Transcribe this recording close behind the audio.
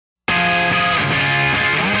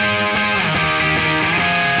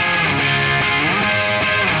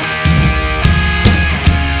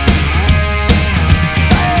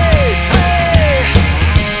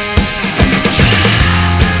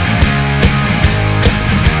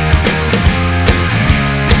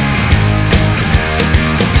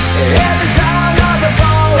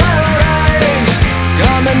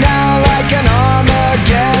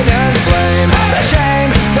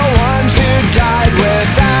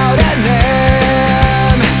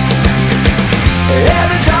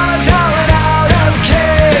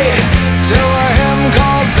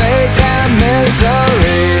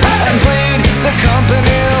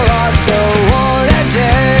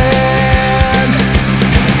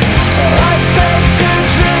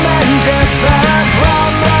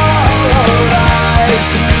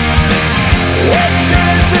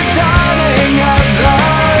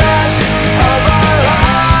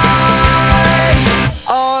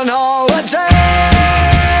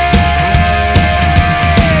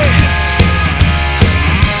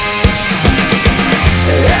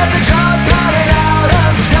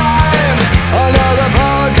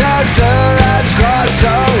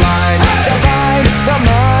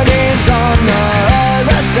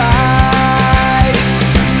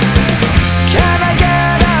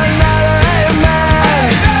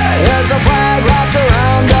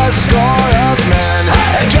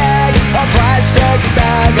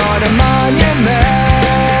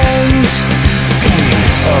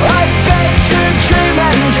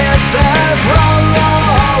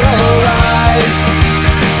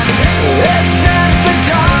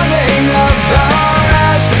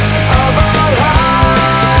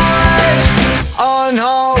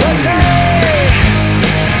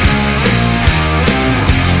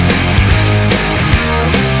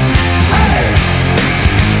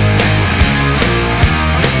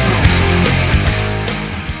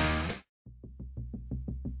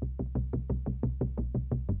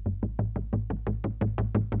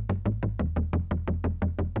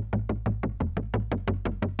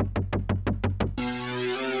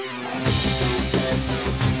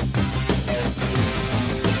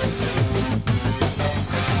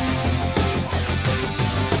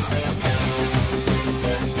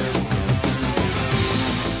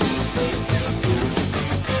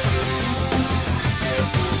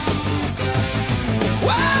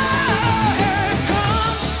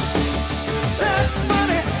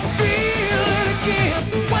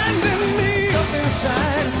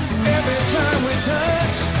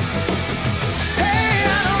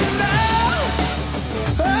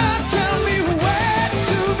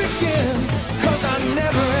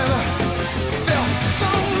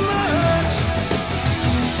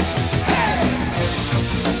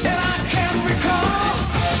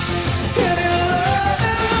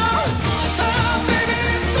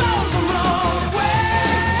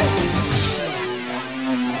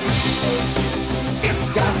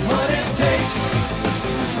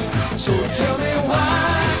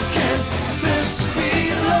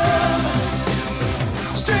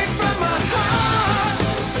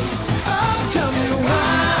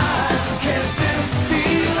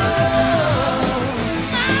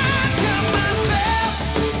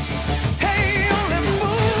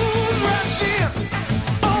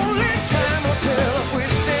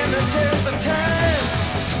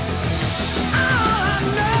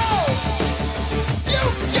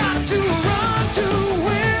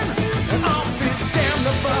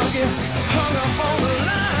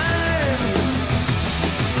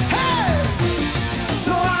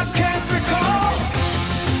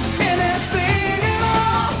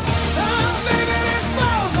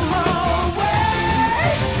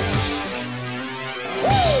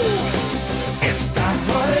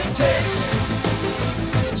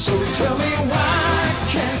So tell me why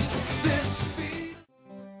can't this be?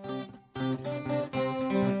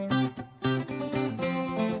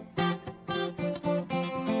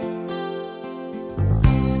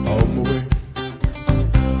 On my way,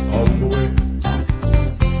 on my way,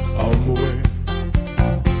 on my way,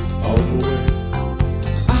 on my way.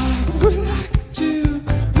 I would like to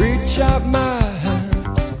reach out my hand,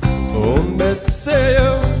 oh, me say,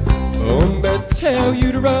 oh, me tell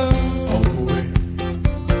you to run. On my way,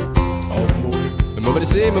 on my way. Nobody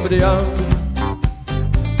say, nobody on.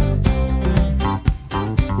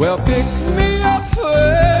 Well, pick me up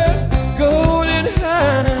with golden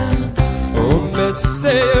hand. Oh, me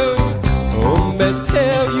say, oh, me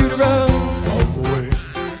tell you to run. On my way,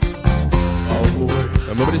 on my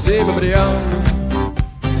way. Nobody say, nobody on.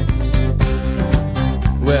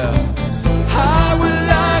 Well, I would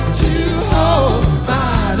like to hold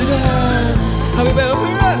my little hand. How we will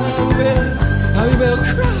run, how we will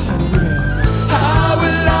cry. I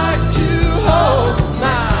would like to hold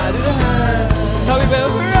my little hand. How we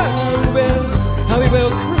will run, how we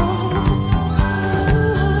will cry.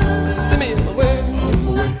 Send me in my way,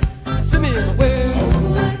 send me in my way,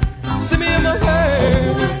 send me in my way,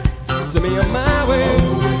 send me on my way,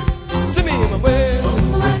 send me in my way,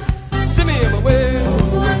 send me in my way,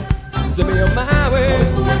 send me on my